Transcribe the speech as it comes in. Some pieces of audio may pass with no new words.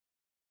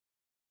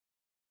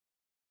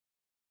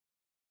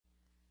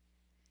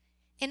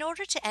In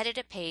order to edit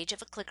a page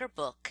of a Clicker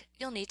book,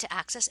 you'll need to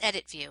access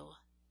Edit View.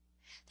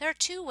 There are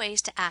two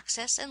ways to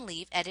access and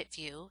leave Edit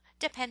View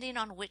depending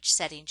on which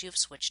settings you've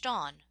switched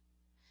on.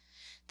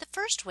 The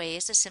first way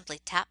is to simply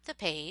tap the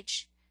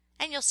page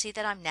and you'll see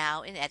that I'm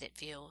now in Edit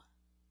View.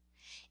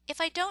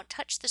 If I don't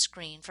touch the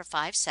screen for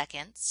 5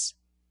 seconds,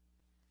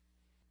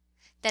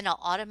 then I'll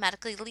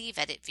automatically leave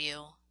Edit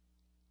View.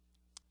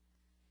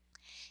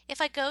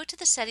 If I go to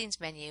the Settings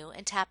menu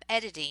and tap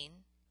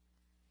Editing,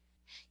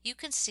 you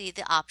can see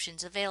the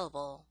options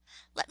available.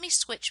 Let me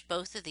switch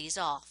both of these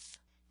off.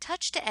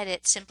 Touch to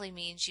Edit simply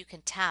means you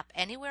can tap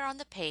anywhere on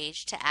the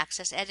page to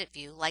access Edit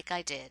View like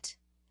I did.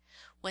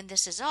 When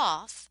this is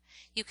off,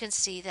 you can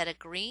see that a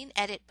green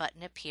Edit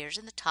button appears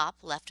in the top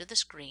left of the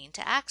screen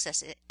to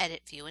access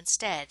Edit View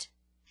instead.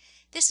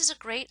 This is a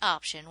great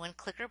option when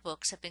Clicker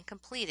books have been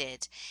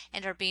completed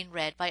and are being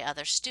read by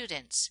other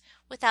students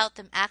without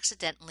them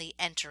accidentally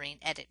entering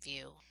Edit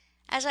View.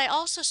 As I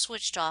also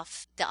switched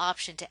off the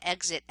option to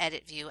exit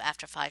Edit View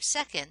after 5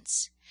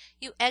 seconds,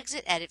 you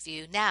exit Edit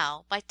View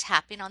now by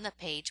tapping on the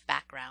page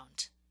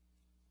background.